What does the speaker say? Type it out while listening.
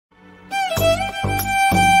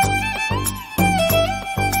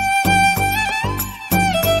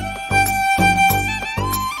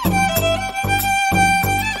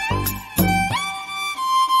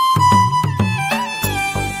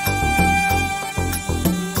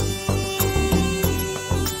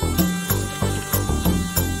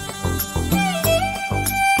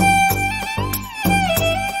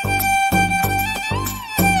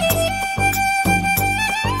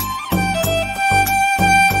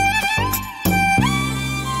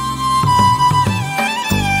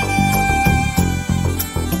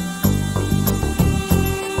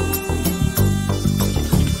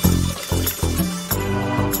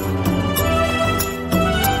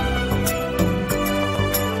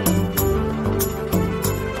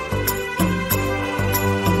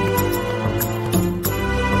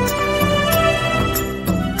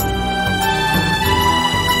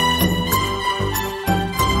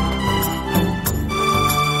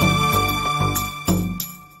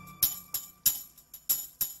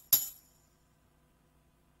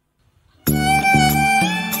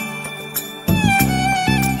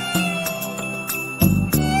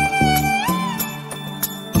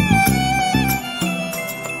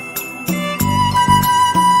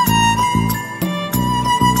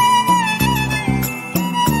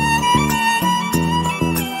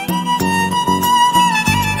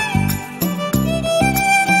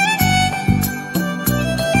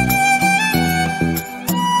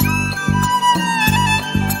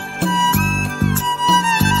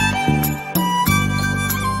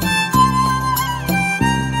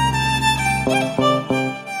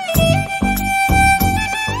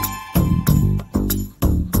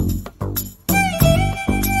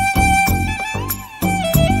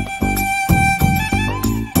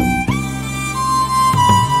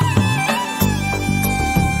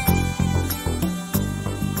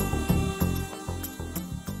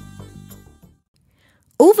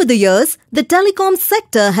Over the years, the telecom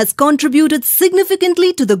sector has contributed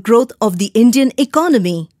significantly to the growth of the Indian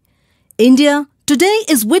economy. India today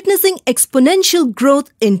is witnessing exponential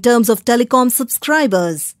growth in terms of telecom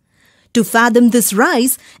subscribers. To fathom this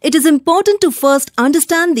rise, it is important to first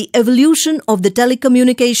understand the evolution of the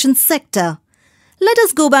telecommunications sector. Let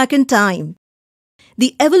us go back in time.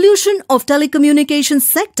 The evolution of telecommunications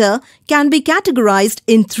sector can be categorized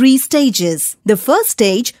in 3 stages. The first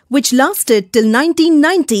stage, which lasted till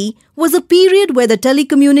 1990, was a period where the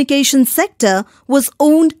telecommunications sector was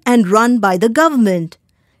owned and run by the government.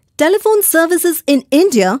 Telephone services in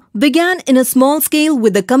India began in a small scale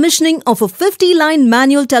with the commissioning of a 50-line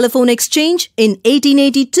manual telephone exchange in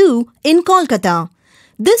 1882 in Kolkata.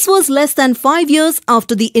 This was less than 5 years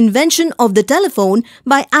after the invention of the telephone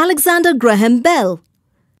by Alexander Graham Bell.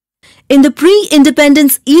 In the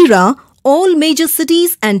pre-independence era, all major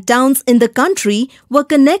cities and towns in the country were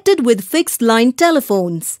connected with fixed-line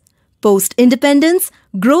telephones. Post-independence,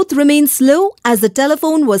 growth remained slow as the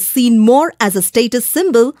telephone was seen more as a status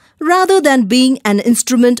symbol rather than being an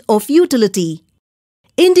instrument of utility.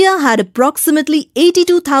 India had approximately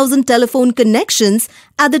 82,000 telephone connections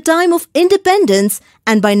at the time of independence,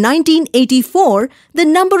 and by 1984, the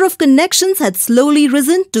number of connections had slowly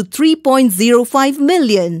risen to 3.05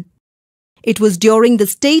 million. It was during the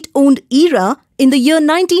state-owned era in the year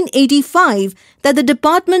 1985 that the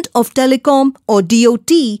Department of Telecom or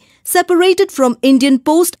DOT separated from Indian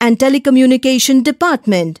Post and Telecommunication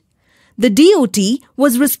Department. The DOT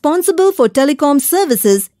was responsible for telecom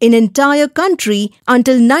services in entire country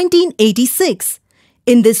until 1986.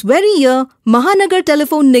 In this very year, Mahanagar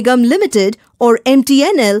Telephone Nigam Limited or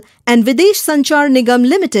MTNL and Videsh Sanchar Nigam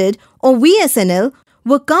Limited or VSNL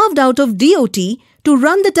were carved out of DOT to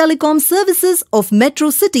run the telecom services of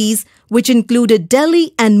metro cities, which included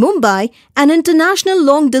Delhi and Mumbai, and international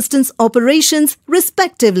long-distance operations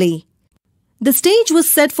respectively. The stage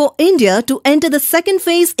was set for India to enter the second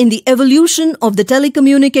phase in the evolution of the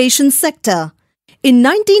telecommunications sector. In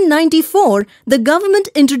 1994, the government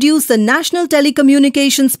introduced the National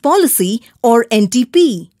Telecommunications Policy or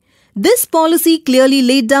NTP. This policy clearly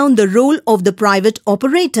laid down the role of the private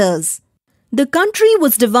operators. The country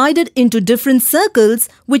was divided into different circles,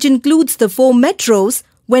 which includes the 4 metros,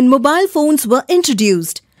 when mobile phones were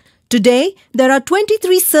introduced. Today, there are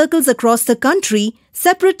 23 circles across the country.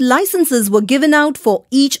 Separate licenses were given out for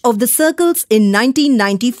each of the circles in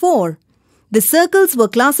 1994. The circles were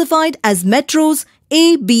classified as metros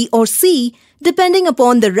A, B or C, depending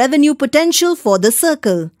upon the revenue potential for the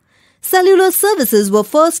circle. Cellular services were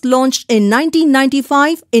first launched in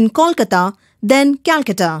 1995 in Kolkata, then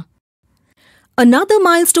Calcutta. Another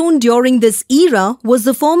milestone during this era was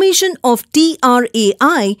the formation of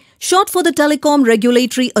TRAI, short for the Telecom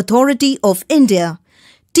Regulatory Authority of India.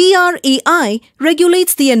 TRAI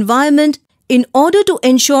regulates the environment in order to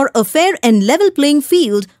ensure a fair and level playing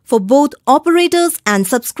field for both operators and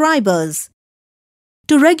subscribers.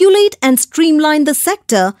 To regulate and streamline the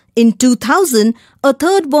sector, in 2000, a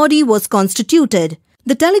third body was constituted,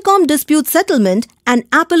 the Telecom Dispute Settlement and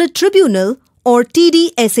Appellate Tribunal or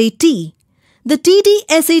TDSAT. The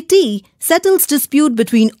TDSAT settles dispute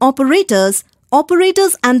between operators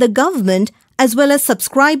and the government, as well as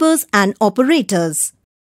subscribers and operators.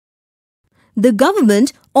 The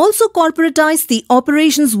government also corporatized the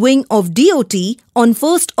operations wing of DOT on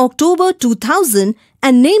 1st October 2000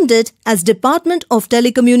 and named it as Department of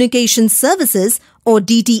Telecommunications Services or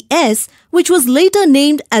DTS, which was later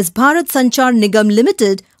named as Bharat Sanchar Nigam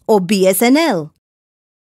Limited or BSNL.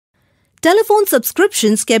 Telephone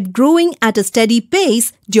subscriptions kept growing at a steady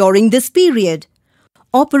pace during this period.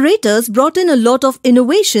 Operators brought in a lot of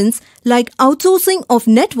innovations like outsourcing of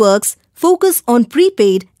networks, focus on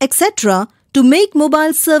prepaid, etc. to make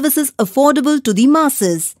mobile services affordable to the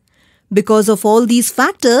masses. Because of all these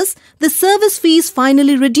factors, the service fees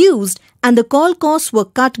finally reduced and the call costs were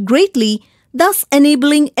cut greatly, thus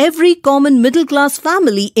enabling every common middle-class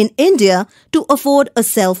family in India to afford a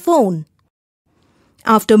cell phone.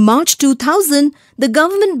 After March 2000, the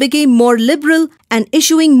government became more liberal and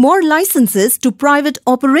issuing more licenses to private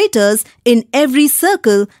operators in every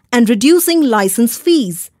circle and reducing license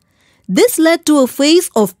fees. This led to a phase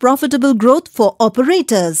of profitable growth for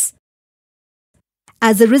operators.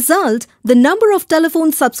 As a result, the number of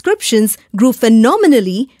telephone subscriptions grew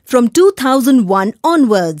phenomenally from 2001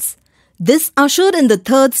 onwards. This ushered in the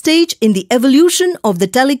third stage in the evolution of the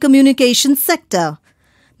telecommunications sector.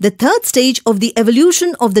 The third stage of the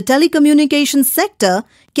evolution of the telecommunications sector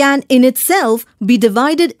can in itself be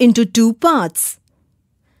divided into 2 parts.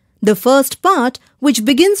 The first part, which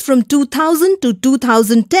begins from 2000 to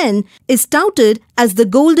 2010, is touted as the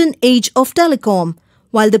golden age of telecom,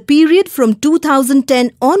 while the period from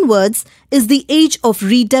 2010 onwards is the age of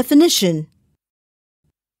redefinition.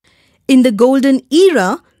 In the golden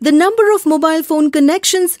era, the number of mobile phone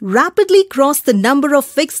connections rapidly crossed the number of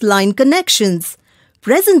fixed line connections.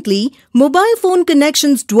 Presently, mobile phone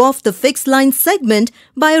connections dwarf the fixed line segment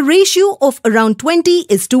by a ratio of around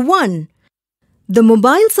 20:1. The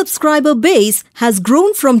mobile subscriber base has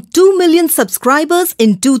grown from 2 million subscribers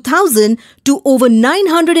in 2000 to over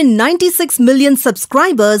 996 million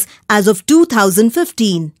subscribers as of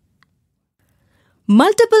 2015.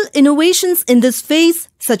 Multiple innovations in this phase,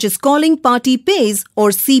 such as Calling Party Pays or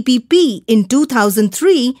CPP in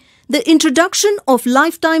 2003, the introduction of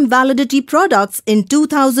lifetime validity products in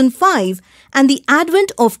 2005, and the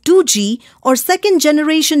advent of 2G or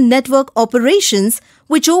second-generation network operations,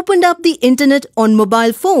 which opened up the internet on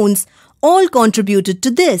mobile phones, all contributed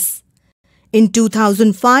to this. In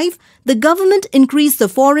 2005, the government increased the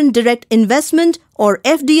foreign direct investment or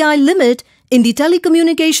FDI limit in the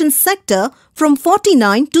telecommunications sector from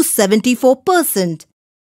 49 to 74%.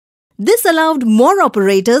 This allowed more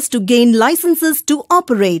operators to gain licenses to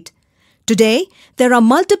operate. Today, there are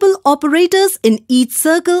multiple operators in each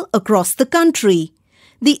circle across the country.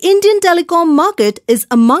 The Indian telecom market is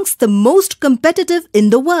amongst the most competitive in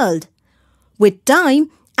the world. With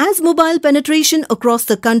time, as mobile penetration across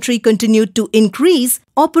the country continued to increase,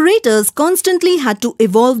 operators constantly had to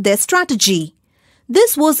evolve their strategy.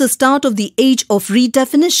 This was the start of the age of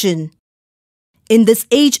redefinition. In this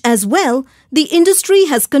age as well, the industry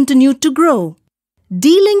has continued to grow.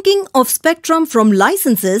 Delinking of spectrum from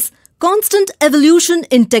licenses, constant evolution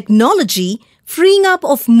in technology, freeing up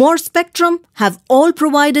of more spectrum have all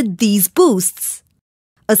provided these boosts.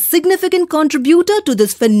 A significant contributor to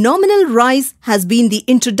this phenomenal rise has been the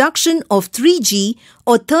introduction of 3G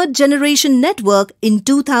or third generation network in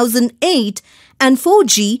 2008 and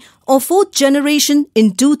 4G or fourth generation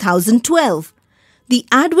in 2012. The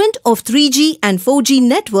advent of 3G and 4G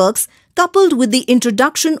networks, coupled with the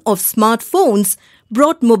introduction of smartphones,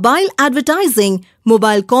 brought mobile advertising,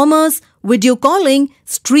 mobile commerce, video calling,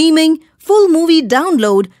 streaming, full movie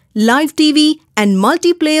download, live TV and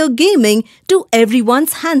multiplayer gaming to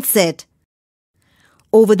everyone's handset.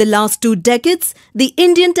 Over the last 2 decades, the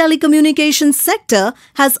Indian telecommunications sector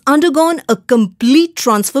has undergone a complete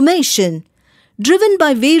transformation. Driven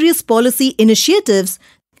by various policy initiatives,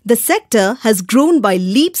 the sector has grown by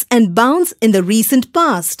leaps and bounds in the recent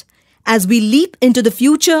past. As we leap into the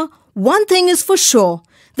future, one thing is for sure,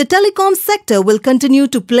 the telecom sector will continue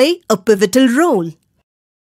to play a pivotal role.